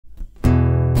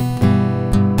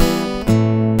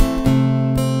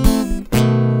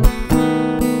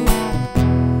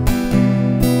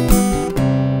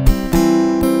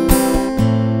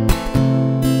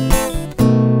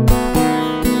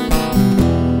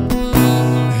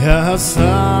Я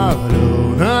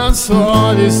оставлю на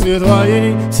совести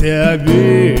твоей все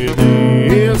обиды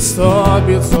и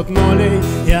 100-500 нулей.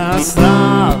 Я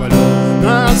оставлю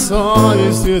на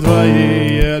совести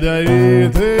твоей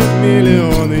ядовитых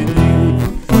миллионы дней.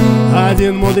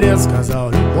 Один мудрец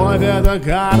сказал: любовь — это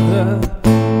карта.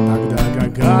 Тогда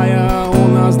какая у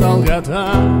нас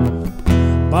долгота?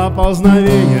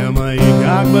 Поползновения мои,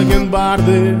 как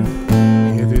бакенбарды,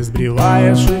 и ты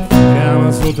сбриваешь их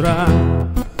прямо с утра.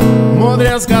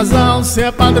 Мудрец сказал: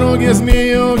 все подруги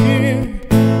змеюки.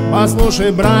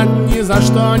 Послушай, брат, ни за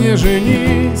что не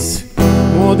женись.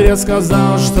 Мудрец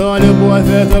сказал, что любовь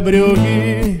 — это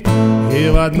брюки, и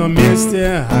в одном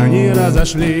месте они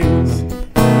разошлись.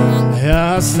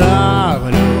 Я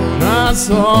оставлю на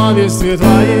совести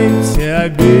твоей все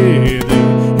обиды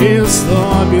и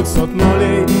 100-500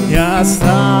 нулей. Я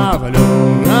оставлю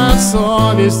на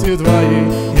совести твоей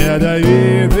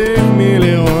ядовитых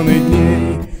миллионы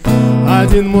дней.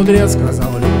 Один мудрец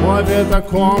сказал: любовь — это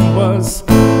компас,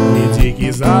 не дикий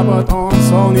запад, он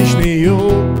солнечный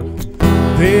юг.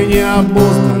 Ты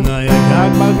необузданная,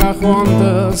 как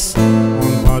Покахонтас,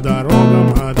 он по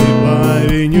дорогам, а ты по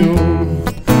авеню.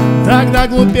 Тогда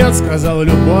глупец сказал: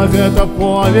 любовь — это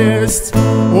повесть,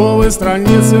 увы,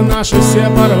 страницы наши все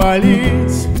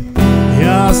порвались.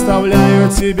 Я оставляю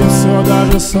тебе все,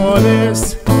 даже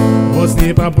совесть, вот с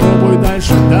ней попробуй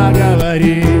дальше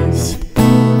договорись.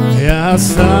 Я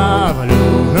оставлю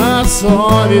на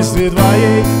совести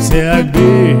твоей все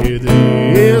обиды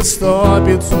и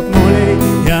 100-500 нулей.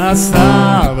 Я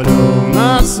оставлю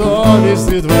на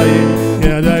совести твоей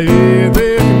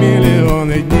ядовитых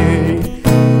миллионы дней.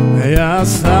 Я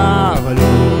оставлю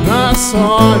на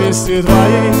совести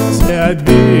твоей все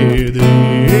обиды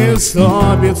и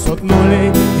 100-500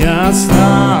 нулей. Я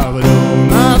оставлю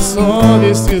на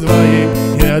совести твоей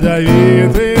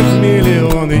ядовитых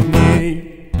миллионы дней.